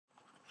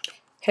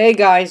Hey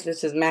guys,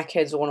 this is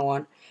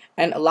MacHeads101,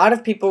 and a lot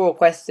of people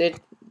requested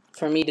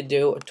for me to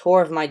do a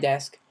tour of my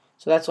desk,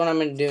 so that's what I'm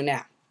going to do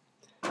now.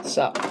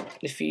 So,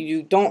 if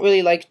you don't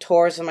really like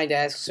tours of my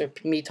desks or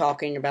me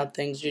talking about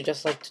things, you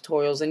just like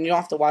tutorials, and you don't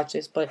have to watch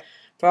this, but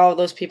for all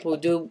those people who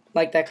do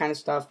like that kind of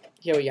stuff,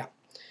 here we go.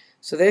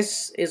 So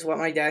this is what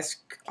my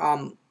desk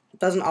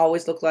doesn't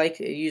always look like.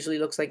 It usually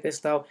looks like this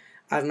though.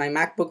 I have my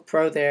MacBook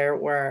Pro there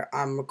where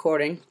I'm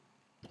recording,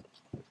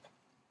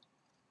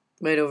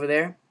 right over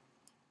there.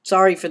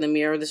 Sorry for the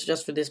mirror, this is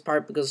just for this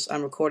part because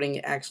I'm recording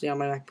it actually on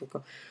my MacBook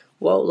Pro.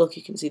 Whoa, look,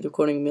 you can see the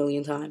recording a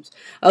million times.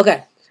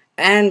 Okay,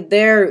 and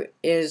there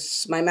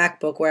is my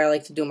MacBook where I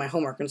like to do my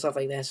homework and stuff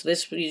like that. So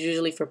this is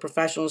usually for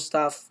professional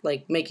stuff,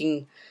 like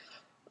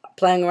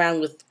playing around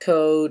with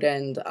code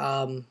and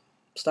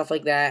stuff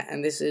like that.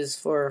 And this is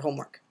for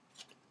homework.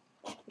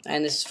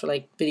 And this is for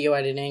like video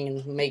editing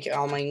and making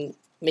all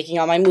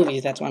my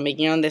movies. That's why I'm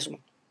making it on this one.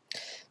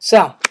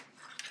 So,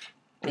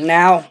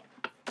 now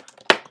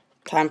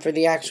time for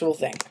the actual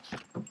thing.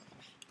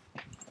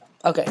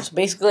 Okay, so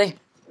basically,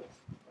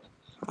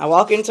 I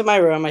walk into my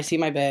room, I see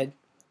my bed,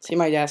 see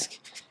my desk,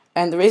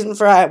 and the reason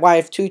for why I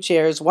have two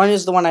chairs, one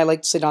is the one I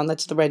like to sit on,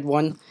 that's the red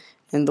one,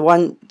 and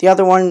the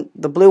other one,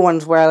 the blue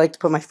one's where I like to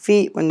put my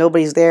feet when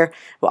nobody's there,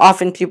 but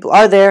often people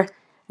are there,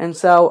 and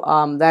so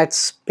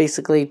that's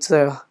basically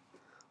to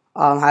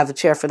have a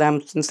chair for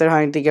them instead of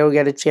having to go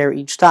get a chair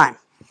each time.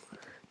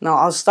 Now,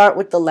 I'll start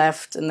with the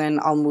left, and then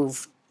I'll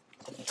move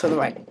to the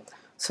right.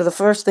 So the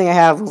first thing I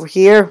have over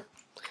here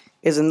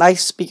is a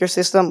nice speaker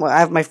system. Well, I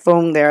have my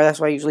phone there. That's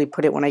where I usually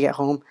put it when I get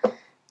home.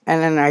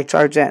 And then I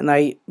charge it at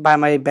night by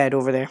my bed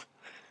over there.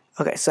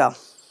 Okay, so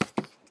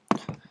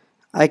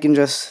I can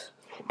just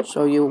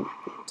show you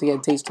to get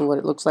a taste of what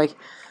it looks like.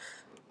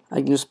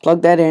 I can just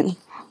plug that in.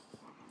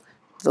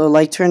 The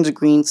light turns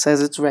green,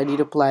 says it's ready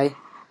to play.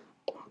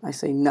 I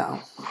say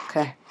no.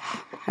 Okay.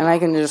 And I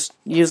can just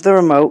use the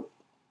remote.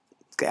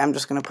 Okay, I'm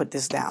just going to put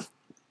this down.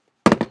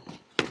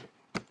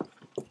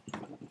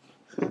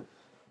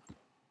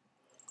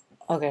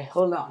 Okay,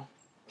 hold on.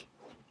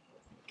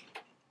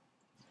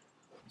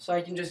 So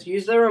I can just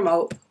use the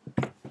remote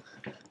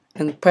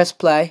and press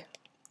play.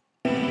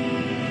 I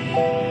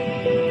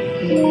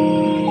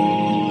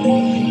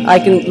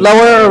can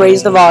lower or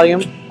raise the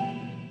volume.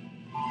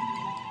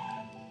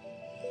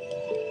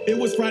 It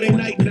was Friday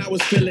night and I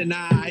was feeling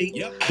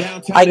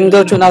aight. I can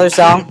go to another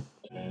song.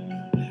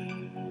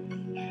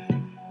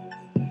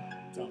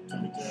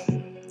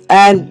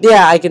 And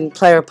yeah, I can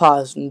play or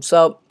pause. And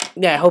so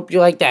yeah, I hope you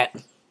like that.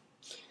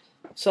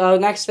 So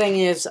next thing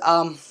is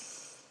okay,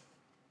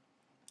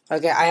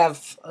 I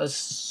have a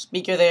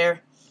speaker there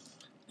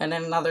and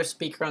then another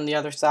speaker on the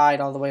other side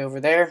all the way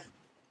over there.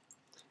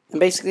 And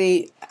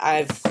basically I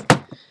have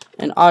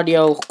an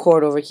audio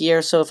cord over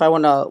here, so if I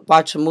want to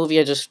watch a movie,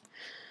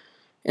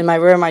 in my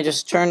room I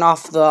just turn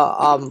off the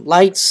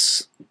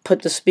lights,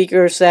 put the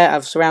speaker set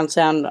of surround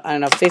sound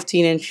and a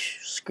 15-inch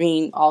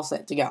screen all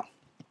set to go.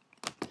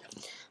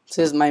 This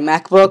is my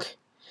MacBook.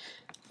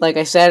 Like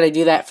I said, I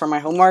do that for my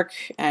homework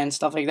and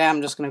stuff like that.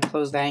 I'm just going to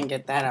close that and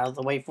get that out of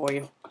the way for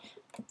you.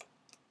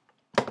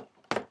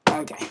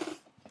 Okay.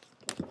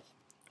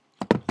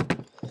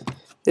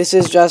 This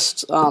is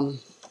just some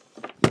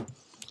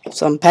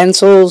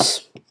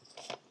pencils.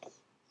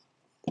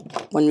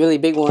 One really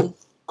big one.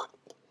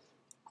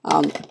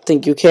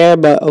 Think you care,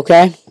 but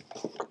okay.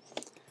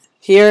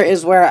 Here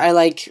is where I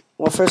like,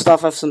 well, first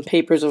off, I have some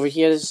papers over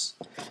here.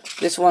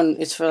 This one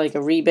is for like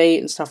a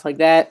rebate and stuff like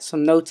that.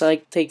 Some notes I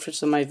like to take for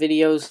some of my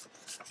videos.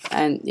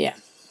 And yeah.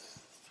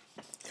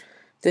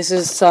 This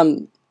is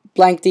some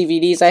blank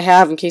DVDs I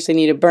have in case I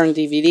need to burn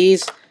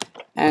DVDs.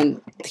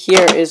 And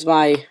here is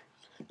my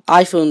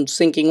iPhone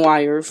syncing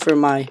wire for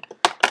my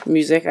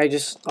music. I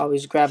just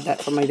always grab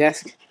that from my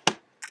desk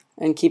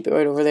and keep it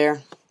right over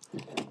there.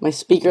 My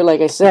speaker,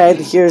 like I said,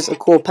 here's a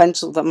cool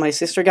pencil that my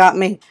sister got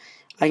me.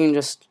 I can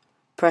just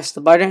press the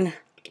button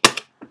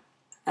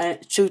and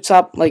it shoots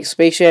up like a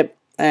spaceship,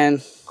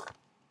 and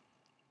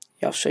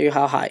I'll show you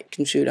how high it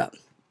can shoot up.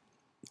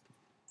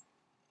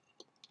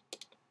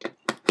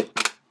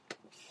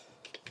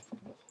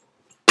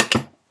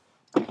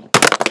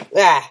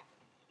 Ah.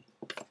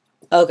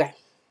 Okay.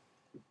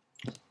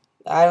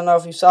 I don't know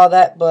if you saw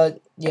that, but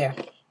yeah.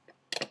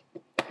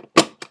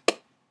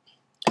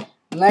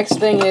 Next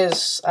thing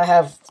is I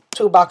have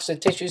two boxes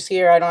of tissues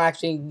here. I don't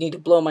actually need to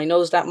blow my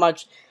nose that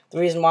much. The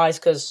reason why is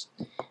because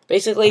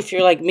basically if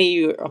you're like me,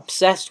 you're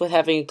obsessed with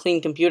having a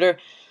clean computer.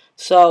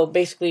 So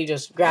basically you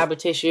just grab a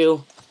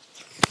tissue,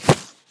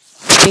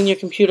 clean your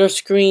computer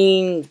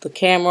screen, the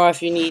camera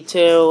if you need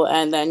to,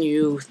 and then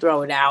you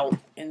throw it out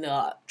in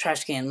the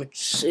trash can,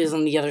 which is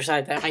on the other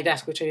side of my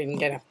desk, which I didn't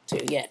get up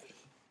to yet.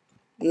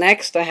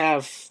 Next I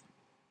have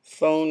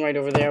phone right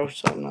over there,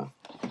 which I'm going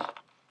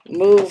to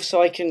move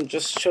so I can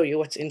just show you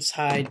what's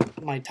inside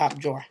my top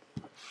drawer.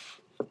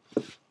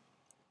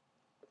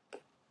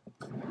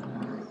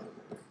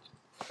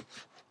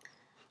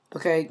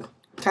 Okay,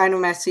 kind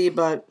of messy,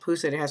 but who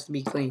said it has to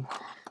be clean?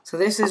 So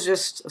this is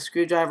just a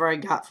screwdriver I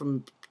got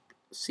from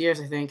Sears,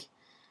 I think,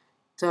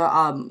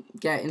 to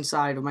get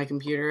inside of my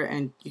computer,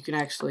 and you can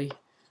actually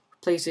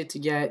place it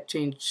to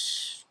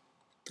change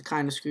the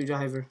kind of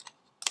screwdriver.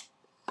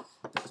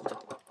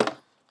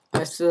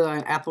 As to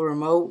an Apple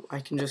remote, I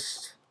can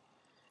just,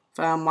 if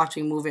I'm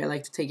watching a movie, I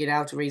like to take it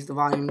out to raise the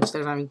volume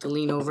instead of having to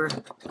lean over.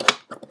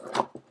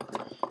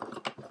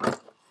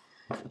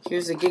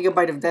 Here's a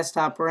gigabyte of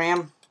desktop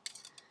RAM.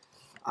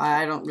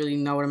 I don't really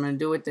know what I'm going to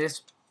do with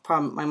this. I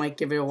might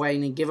give it away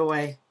in a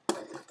giveaway.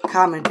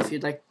 Comment if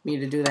you'd like me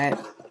to do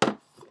that.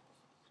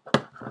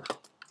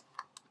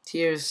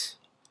 Here's,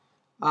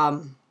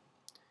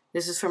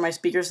 this is for my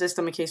speaker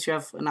system in case you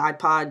have an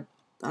iPod,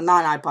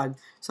 not an iPod,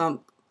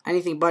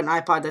 anything but an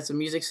iPod that's a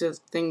music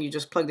thing. You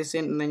just plug this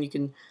in and then you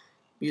can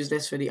use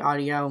this for the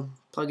audio.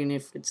 Plug in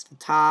if it's the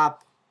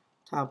top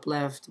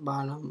left,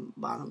 bottom,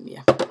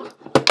 yeah.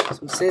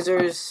 Some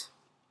scissors,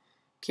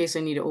 in case I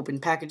need to open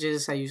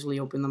packages. I usually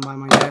open them by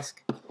my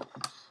desk.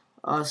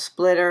 A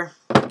splitter,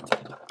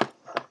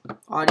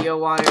 audio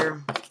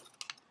wire,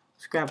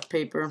 scrap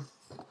paper.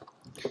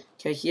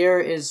 Okay, here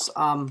is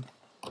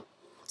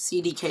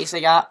CD case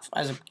I got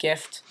as a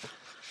gift.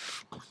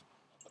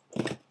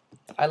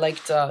 I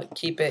like to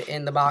keep it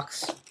in the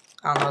box.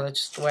 I don't know, that's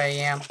just the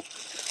way I am.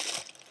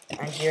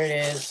 And here it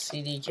is,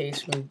 CD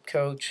case from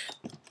Coach.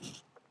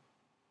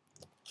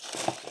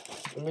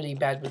 I'm really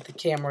bad with the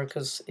camera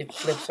because it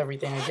flips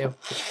everything I do.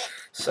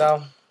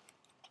 So,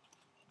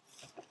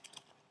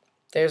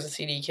 there's the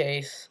CD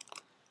case.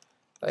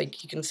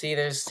 Like you can see,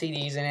 there's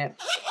CDs in it.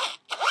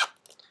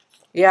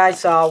 Yeah, I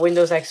saw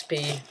Windows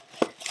XP.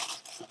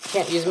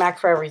 Can't use Mac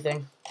for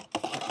everything.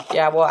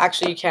 Yeah, well,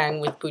 actually you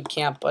can with Boot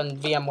Camp and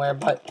VMware,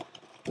 but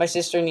my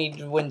sister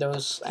needed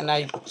Windows,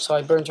 and so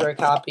I burned her a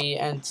copy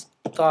and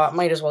thought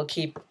might as well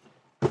keep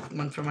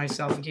one for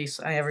myself in case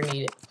I ever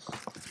need it,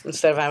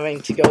 instead of having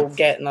to go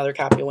get another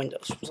copy of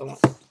Windows from someone.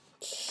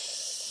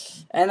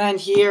 And then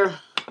here,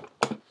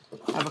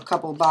 I have a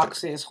couple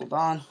boxes. Hold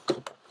on.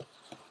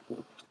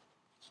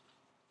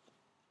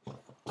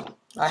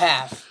 I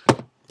have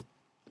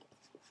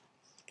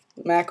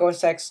Mac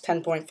OS X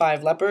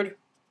 10.5 Leopard,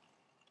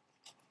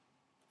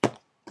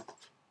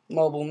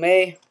 Mobile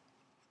May,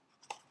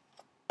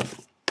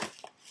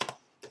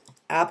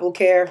 Apple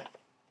Care.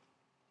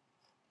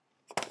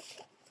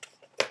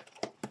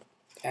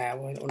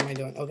 What am I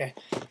doing? Okay.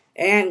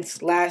 And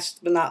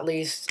last but not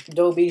least,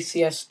 Adobe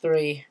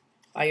CS3.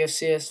 I use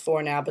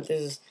CS4 now, but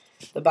this is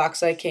the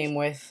box I came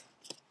with.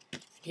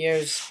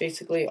 Here's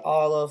basically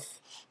all of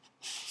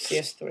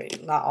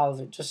CS3. Not all of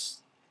it, just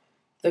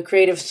the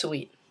Creative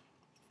Suite.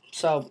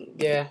 So,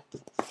 yeah.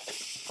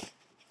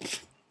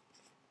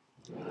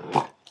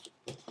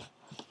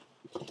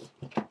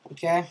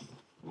 Okay.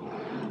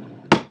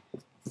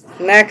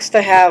 Next,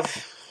 I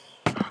have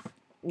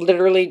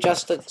literally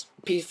just a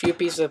few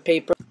pieces of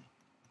paper.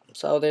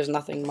 So, there's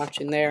nothing much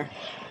in there.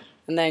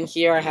 And then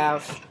here I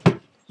have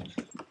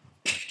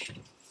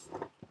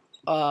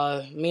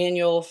a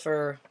manual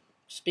for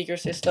speaker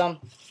system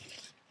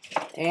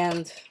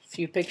and a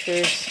few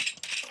pictures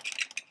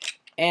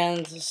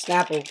and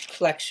Snapple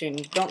collection.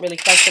 Don't really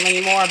collect them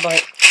anymore,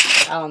 but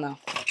I don't know.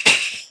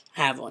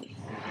 Have one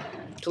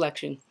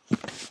collection.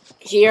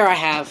 Here I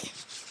have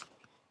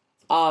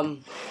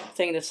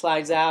thing that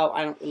slides out.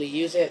 I don't really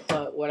use it,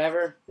 but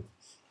whatever.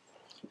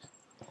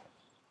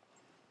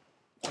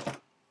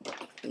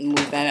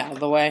 Move that out of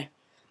the way.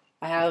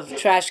 I have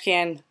trash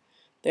can.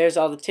 There's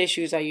all the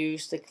tissues I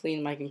use to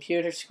clean my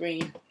computer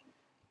screen.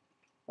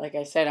 Like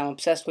I said, I'm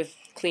obsessed with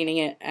cleaning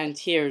it. And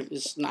here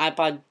is an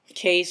iPod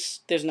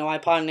case. There's no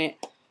iPod in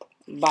it.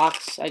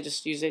 Box. I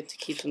just use it to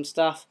keep some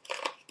stuff.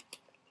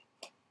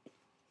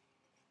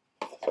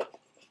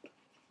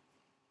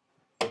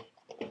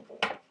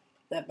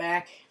 That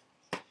back.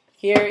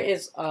 Here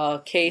is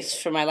a case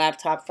for my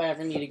laptop if I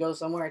ever need to go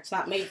somewhere. It's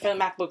not made for the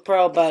MacBook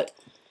Pro, but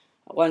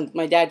when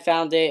my dad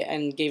found it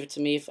and gave it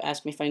to me,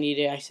 asked me if I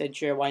needed it, I said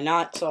sure, why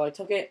not? So I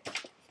took it.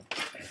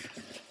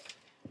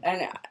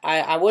 And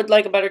I would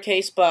like a better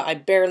case, but I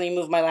barely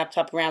moved my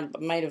laptop around.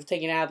 I might have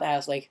taken it out the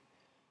house like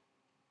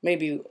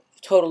maybe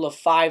a total of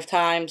 5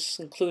 times,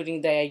 including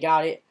the day I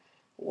got it,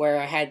 where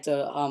I had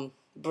to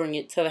bring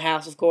it to the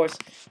house, of course.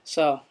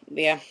 So,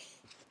 yeah.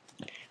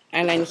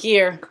 And then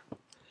here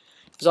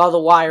is all the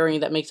wiring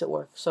that makes it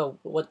work. So,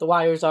 what the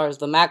wires are is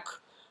the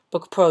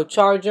MacBook Pro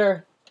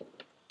charger,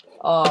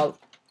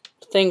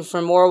 thing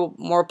for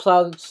more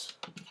plugs.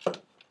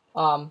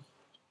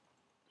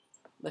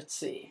 Let's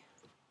see.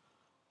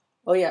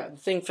 Oh yeah, the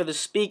thing for the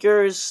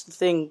speakers, the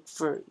thing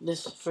for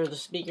the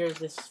speakers,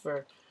 this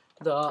for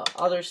the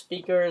other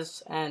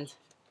speakers, and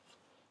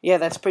yeah,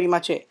 that's pretty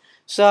much it.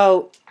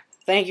 So,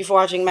 thank you for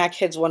watching Mac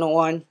Kids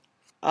 101.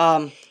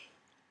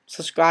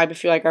 Subscribe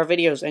if you like our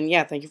videos, and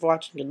yeah, thank you for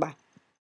watching. Goodbye.